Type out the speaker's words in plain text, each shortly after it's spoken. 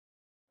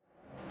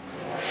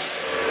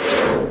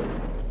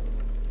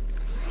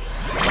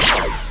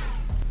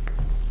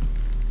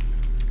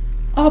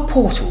Are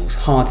portals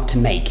hard to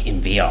make in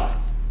VR?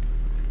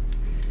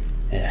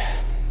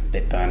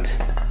 Bit burnt.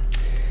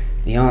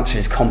 The answer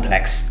is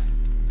complex.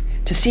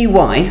 To see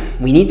why,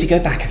 we need to go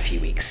back a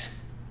few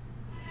weeks.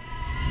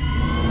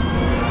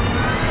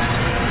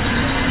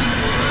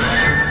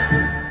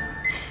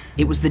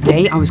 It was the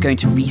day I was going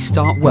to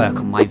restart work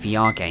on my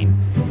VR game,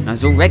 and I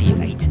was already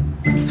late.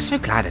 I was so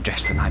glad I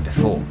dressed the night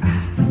before.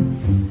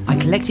 I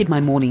collected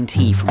my morning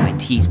tea from my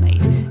teas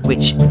maid,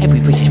 which every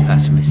British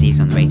person receives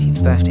on their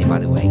 18th birthday by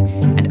the way,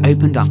 and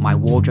opened up my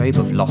wardrobe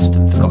of lost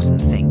and forgotten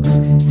things,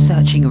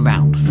 searching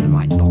around for the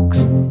right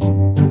box.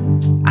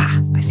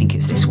 Ah, I think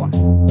it's this one.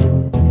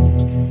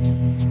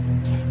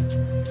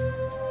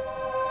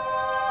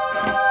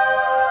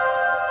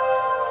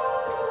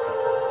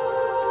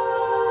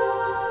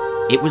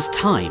 It was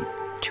time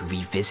to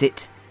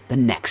revisit the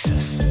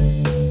Nexus.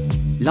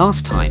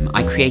 Last time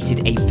I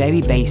created a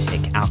very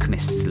basic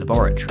alchemist's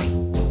laboratory.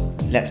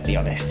 Let's be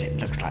honest, it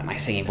looks like my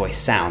singing voice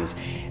sounds,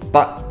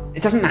 but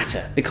it doesn't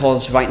matter,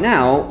 because right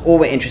now all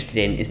we're interested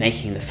in is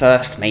making the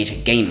first major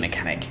game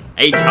mechanic.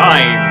 A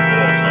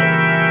time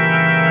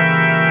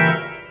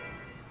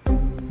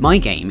portal. My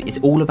game is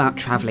all about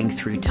travelling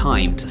through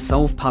time to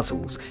solve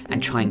puzzles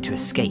and trying to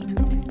escape.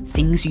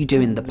 Things you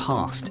do in the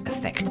past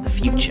affect the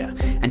future,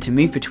 and to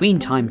move between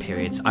time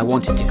periods I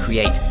wanted to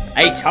create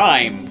A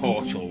time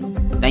portal.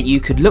 that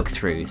you could look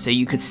through so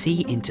you could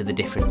see into the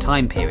different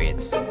time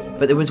periods.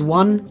 But there was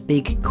one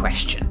big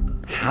question.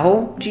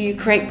 How do you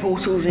create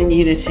portals in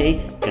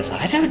Unity? Because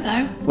I don't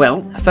know.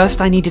 Well,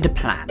 first I needed a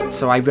plan,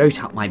 so I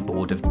wrote up my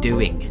board of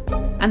doing.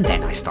 And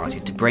then I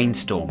started to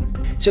brainstorm.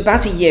 So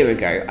about a year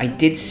ago, I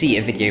did see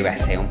a video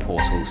essay on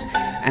portals,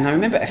 and I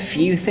remember a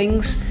few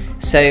things.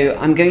 So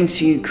I'm going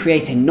to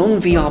create a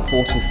non-VR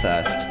portal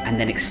first, and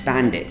then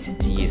expand it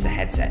to use the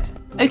headset.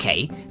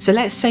 Okay, so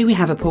let's say we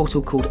have a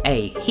portal called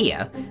A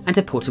here, and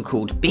a portal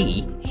called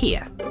B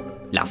here.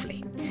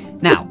 Lovely.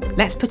 Now,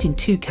 let's put in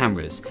two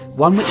cameras,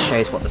 one which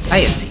shows what the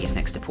player sees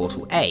next to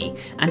portal A,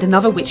 and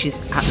another which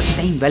is at the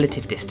same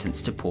relative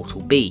distance to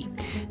portal B.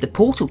 The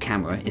portal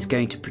camera is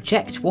going to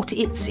project what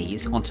it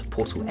sees onto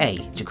portal A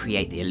to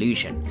create the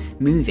illusion,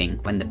 moving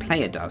when the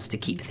player does to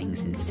keep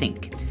things in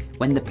sync.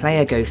 When the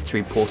player goes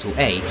through portal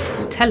A, it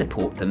will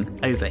teleport them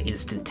over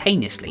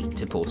instantaneously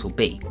to portal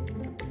B.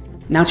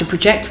 Now, to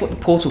project what the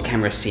portal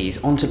camera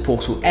sees onto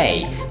portal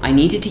A, I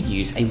needed to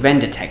use a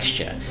render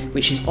texture,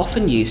 which is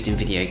often used in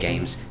video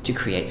games to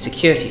create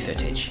security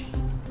footage.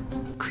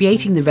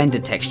 Creating the render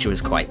texture was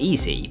quite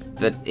easy,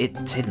 but it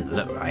didn't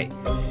look right.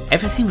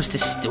 Everything was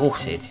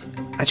distorted.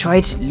 I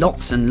tried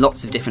lots and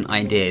lots of different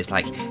ideas,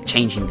 like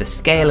changing the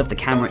scale of the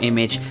camera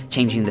image,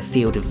 changing the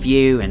field of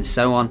view, and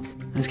so on.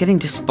 I was getting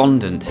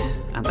despondent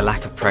at the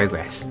lack of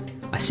progress.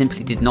 I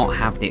simply did not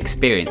have the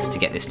experience to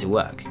get this to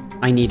work.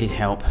 I needed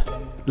help.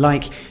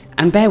 Like,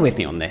 and bear with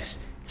me on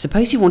this,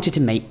 suppose you wanted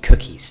to make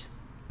cookies.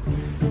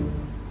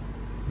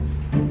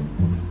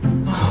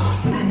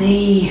 Oh,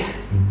 Lenny.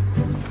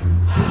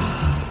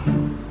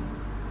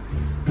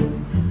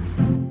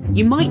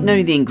 You might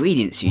know the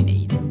ingredients you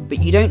need,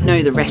 but you don't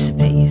know the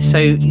recipe, so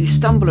you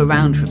stumble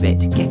around for a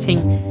bit, getting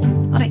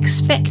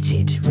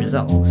unexpected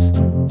results.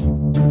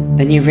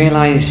 Then you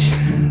realise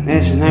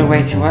there's no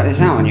way to work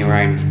this out on your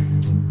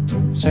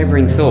own.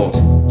 Sobering thought.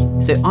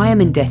 So I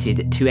am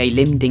indebted to a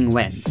Lim Ding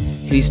Wen,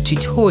 whose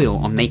tutorial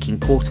on making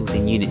portals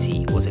in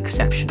Unity was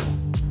exceptional.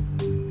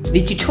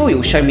 The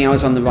tutorial showed me I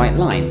was on the right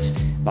lines,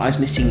 but I was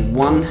missing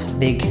one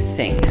big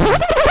thing.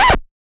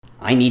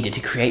 I needed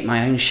to create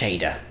my own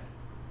shader.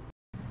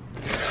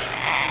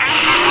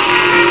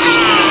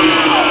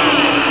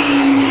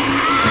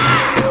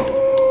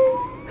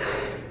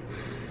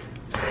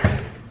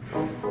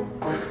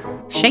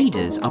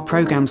 Shaders are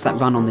programs that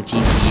run on the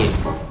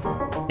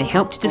GPU. They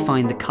help to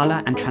define the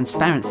colour and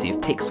transparency of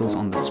pixels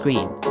on the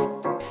screen.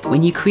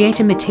 When you create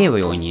a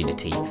material in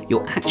Unity,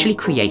 you're actually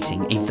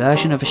creating a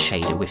version of a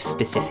shader with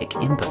specific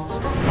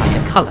inputs,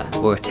 like a colour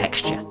or a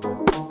texture.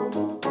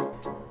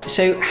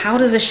 So how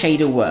does a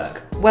shader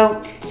work?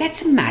 Well,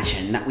 let's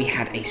imagine that we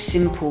had a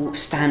simple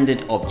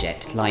standard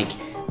object like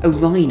a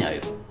rhino.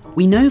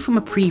 We know from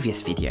a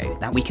previous video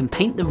that we can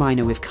paint the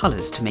rhino with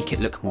colours to make it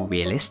look more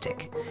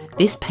realistic.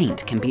 This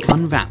paint can be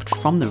unwrapped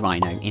from the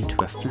rhino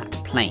into a flat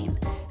plane,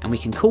 and we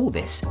can call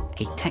this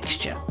a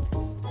texture.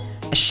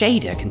 A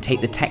shader can take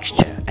the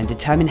texture and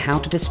determine how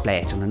to display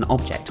it on an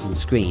object on the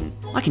screen.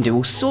 I can do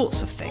all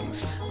sorts of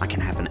things. I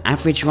can have an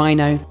average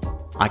rhino,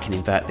 I can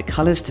invert the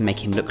colours to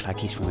make him look like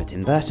he's from a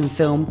Tim Burton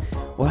film,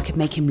 or I could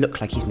make him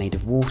look like he's made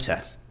of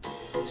water.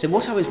 So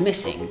what I was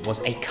missing was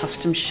a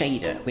custom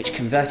shader which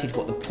converted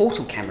what the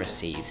portal camera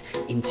sees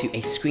into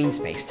a screen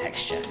space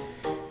texture.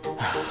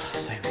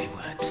 So many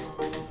words.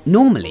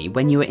 Normally,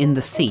 when you are in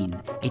the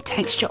scene, a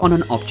texture on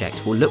an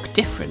object will look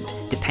different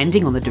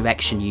depending on the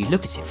direction you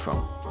look at it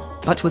from.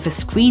 But with a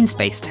screen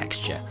space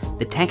texture,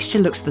 the texture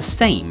looks the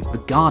same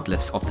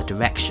regardless of the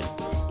direction.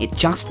 It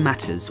just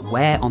matters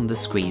where on the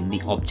screen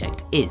the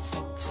object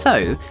is.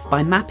 So,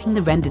 by mapping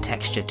the render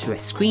texture to a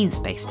screen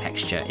space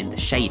texture in the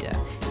shader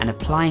and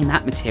applying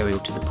that material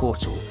to the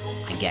portal,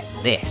 I get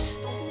this.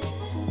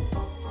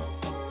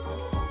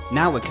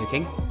 Now we're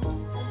cooking.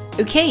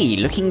 Okay,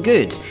 looking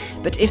good,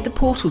 but if the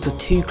portals are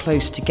too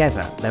close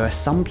together, there are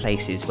some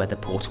places where the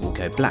portal will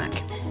go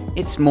black.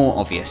 It's more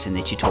obvious in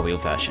the tutorial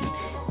version.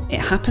 It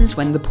happens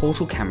when the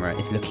portal camera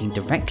is looking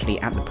directly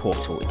at the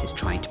portal it is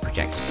trying to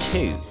project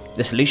to.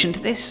 The solution to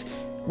this?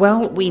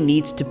 Well, we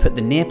need to put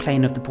the near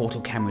plane of the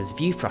portal camera's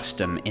view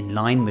frustum in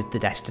line with the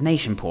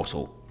destination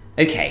portal.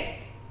 Okay,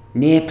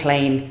 near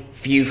plane,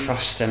 view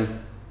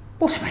frustum.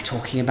 What am I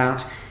talking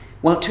about?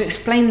 Well, to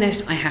explain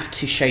this, I have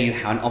to show you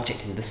how an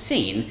object in the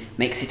scene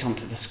makes it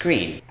onto the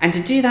screen. And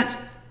to do that,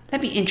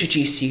 let me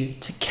introduce you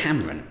to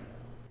Cameron.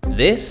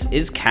 This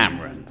is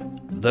Cameron,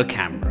 the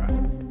camera.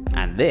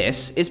 And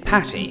this is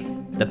Patty,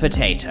 the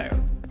potato.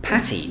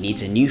 Patty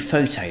needs a new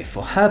photo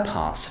for her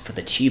pass for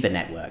the tuber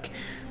network.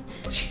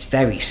 She's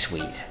very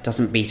sweet,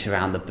 doesn't beat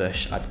around the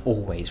bush, I've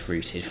always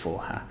rooted for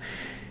her.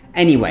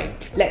 Anyway,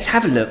 let's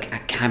have a look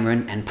at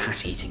Cameron and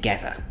Patty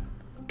together.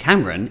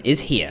 Cameron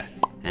is here,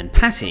 and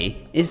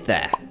Patty is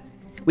there.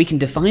 We can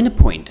define a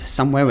point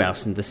somewhere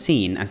else in the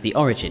scene as the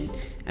origin,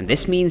 and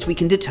this means we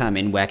can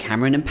determine where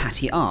Cameron and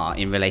Patty are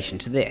in relation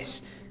to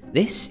this.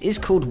 This is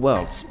called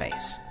world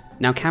space.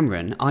 Now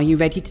Cameron, are you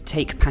ready to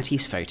take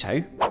Patty's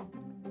photo?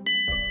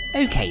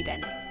 Okay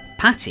then.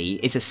 Patty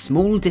is a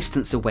small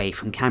distance away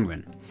from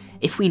Cameron.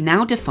 If we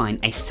now define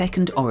a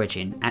second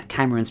origin at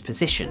Cameron's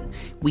position,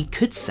 we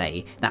could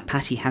say that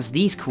Patty has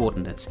these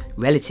coordinates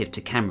relative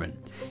to Cameron.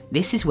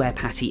 This is where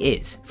Patty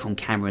is from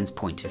Cameron's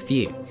point of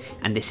view,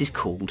 and this is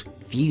called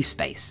view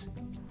space.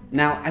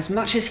 Now, as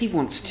much as he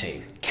wants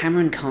to,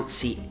 Cameron can't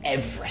see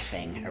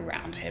everything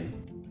around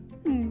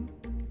him.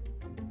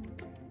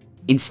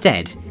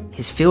 Instead,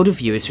 his field of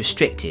view is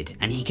restricted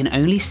and he can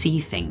only see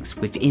things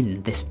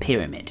within this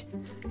pyramid.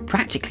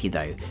 Practically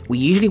though, we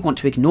usually want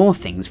to ignore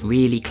things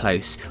really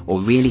close or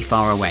really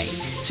far away,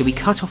 so we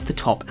cut off the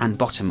top and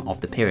bottom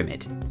of the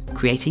pyramid,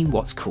 creating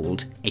what's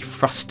called a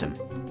frustum.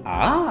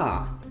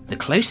 Ah! The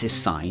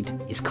closest side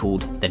is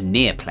called the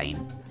near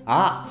plane.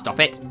 Ah! Stop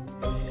it!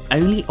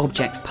 Only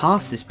objects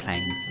past this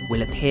plane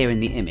will appear in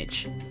the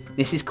image.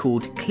 This is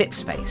called clip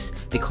space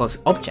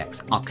because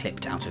objects are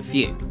clipped out of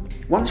view.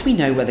 Once we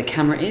know where the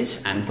camera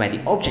is and where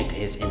the object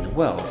is in the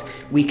world,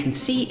 we can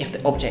see if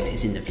the object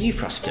is in the view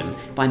frustum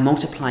by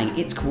multiplying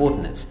its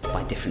coordinates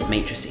by different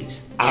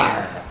matrices.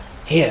 Arr,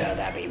 here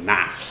there be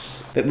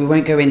maths. But we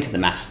won't go into the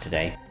maths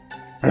today.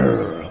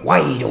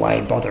 Why do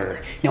I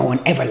bother? No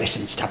one ever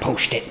listens to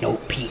Post-it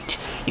Note Pete.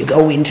 You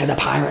go into the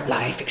pirate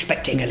life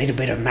expecting a little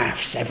bit of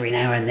maths every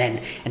now and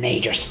then, and they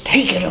just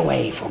take it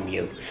away from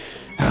you.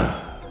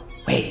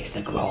 Where's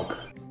the grog?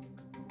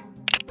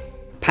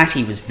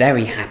 Patty was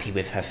very happy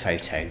with her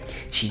photo.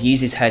 She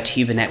uses her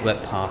tuber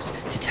network pass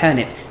to turn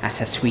it at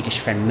her Swedish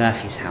friend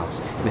Murphy's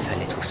house with her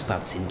little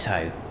spuds in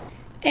tow.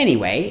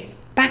 Anyway,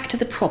 back to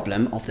the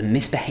problem of the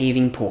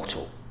misbehaving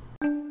portal.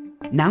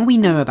 Now we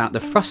know about the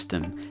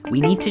frustum,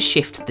 we need to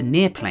shift the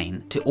near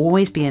plane to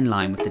always be in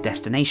line with the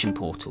destination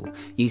portal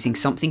using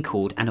something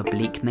called an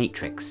oblique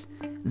matrix.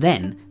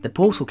 Then the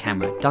portal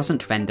camera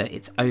doesn't render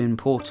its own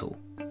portal.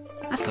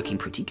 That's looking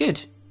pretty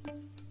good.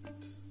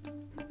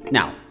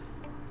 Now,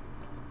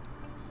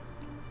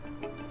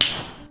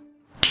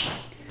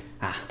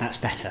 that's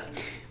better.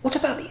 What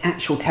about the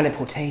actual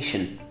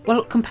teleportation?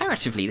 Well,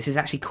 comparatively, this is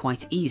actually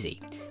quite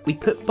easy. We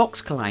put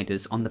box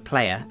colliders on the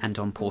player and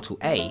on portal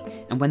A,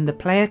 and when the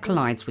player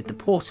collides with the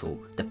portal,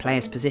 the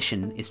player's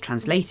position is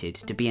translated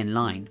to be in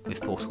line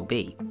with portal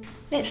B.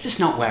 Let's just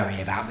not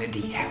worry about the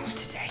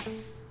details today.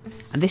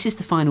 And this is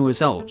the final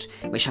result,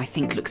 which I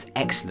think looks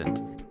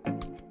excellent.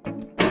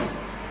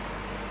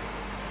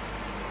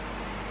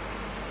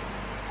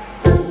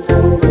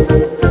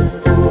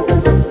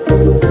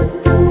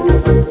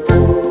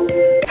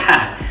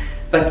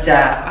 But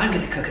I'm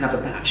going to cook another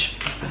batch.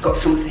 I've got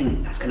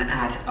something that's going to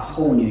add a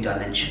whole new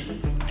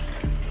dimension.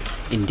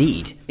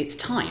 Indeed. It's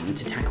time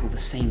to tackle the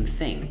same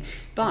thing,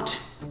 but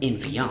in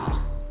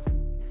VR.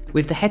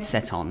 With the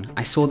headset on,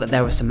 I saw that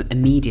there were some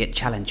immediate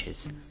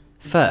challenges.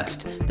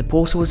 First, the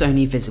portal was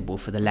only visible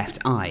for the left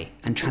eye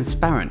and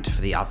transparent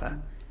for the other.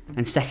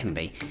 And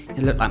secondly, it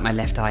looked like my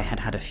left eye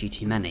had had a few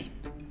too many.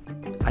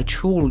 I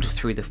trawled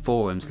through the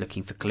forums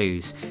looking for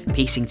clues,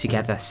 piecing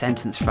together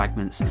sentence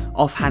fragments,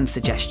 offhand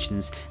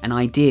suggestions, and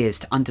ideas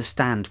to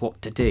understand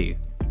what to do.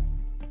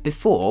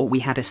 Before, we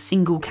had a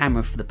single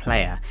camera for the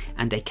player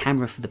and a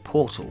camera for the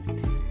portal.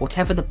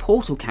 Whatever the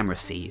portal camera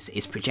sees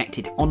is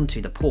projected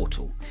onto the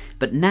portal,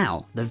 but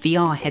now the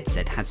VR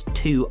headset has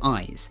two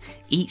eyes,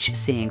 each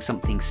seeing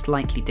something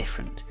slightly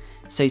different.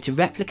 So to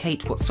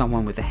replicate what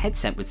someone with a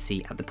headset would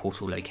see at the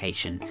portal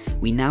location,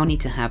 we now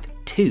need to have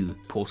two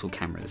portal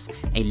cameras,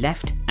 a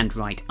left and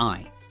right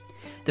eye.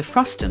 The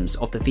frustums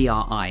of the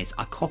VR eyes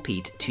are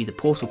copied to the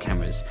portal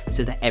cameras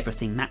so that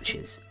everything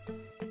matches.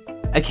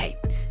 Okay,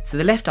 so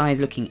the left eye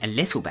is looking a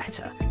little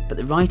better, but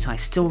the right eye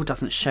still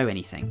doesn't show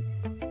anything.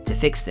 To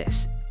fix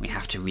this, we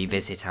have to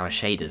revisit our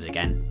shaders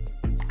again.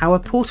 Our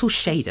portal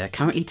shader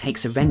currently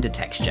takes a render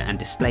texture and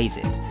displays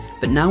it,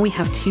 but now we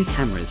have two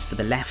cameras for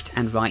the left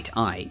and right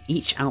eye,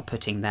 each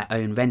outputting their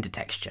own render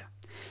texture.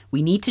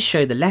 we need to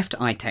show the left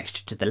eye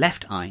texture to the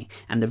left eye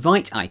and the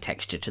right eye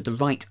texture to the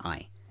right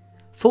eye.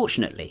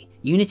 Fortunately,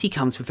 Unity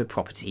comes with a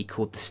property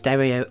called the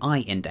stereo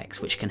eye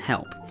index which can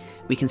help.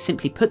 We can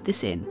simply put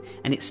this in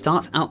and it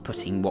starts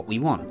outputting what we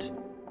want.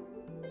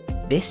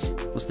 This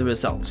was the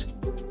result.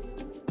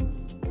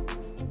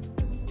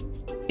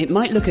 It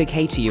might look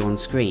okay to you on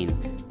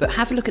screen, but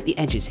have a look at the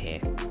edges here.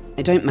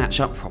 They don't match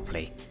up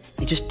properly.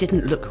 They just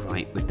didn't look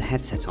right with the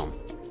headset on.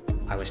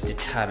 I was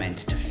determined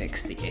to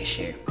fix the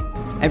issue.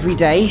 Every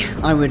day,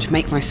 I would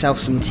make myself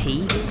some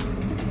tea,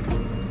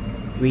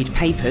 read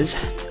papers,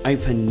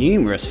 open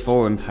numerous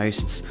forum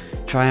posts,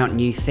 try out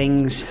new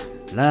things,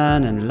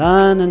 learn and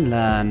learn and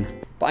learn.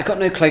 But I got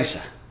no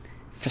closer.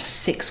 For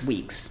 6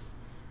 weeks.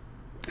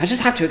 I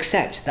just have to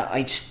accept that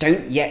I just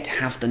don't yet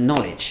have the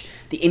knowledge,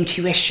 the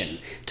intuition,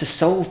 to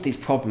solve these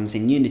problems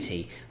in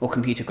Unity or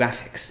computer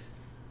graphics.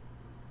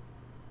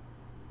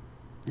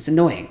 It's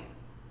annoying.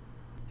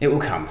 It will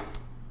come.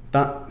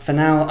 But for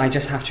now, I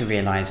just have to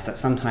realise that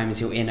sometimes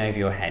you're in over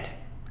your head,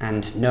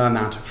 and no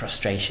amount of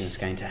frustration is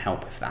going to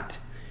help with that.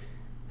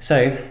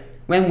 So,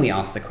 when we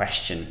ask the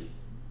question,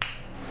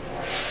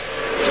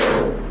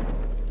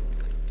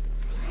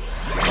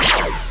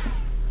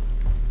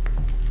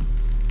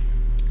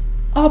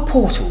 are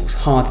portals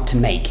hard to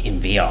make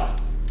in VR?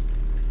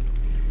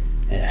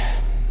 A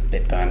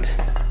bit burnt.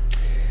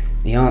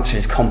 The answer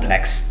is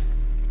complex.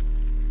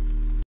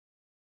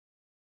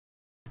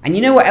 And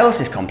you know what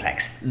else is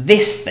complex?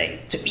 This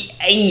thing. Took me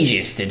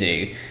ages to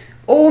do.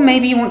 Or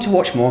maybe you want to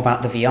watch more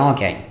about the VR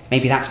game.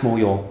 Maybe that's more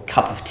your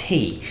cup of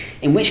tea.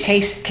 In which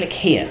case, click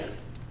here.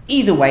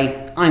 Either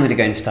way, I'm going to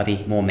go and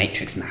study more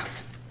matrix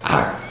maths.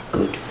 Ah,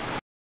 good.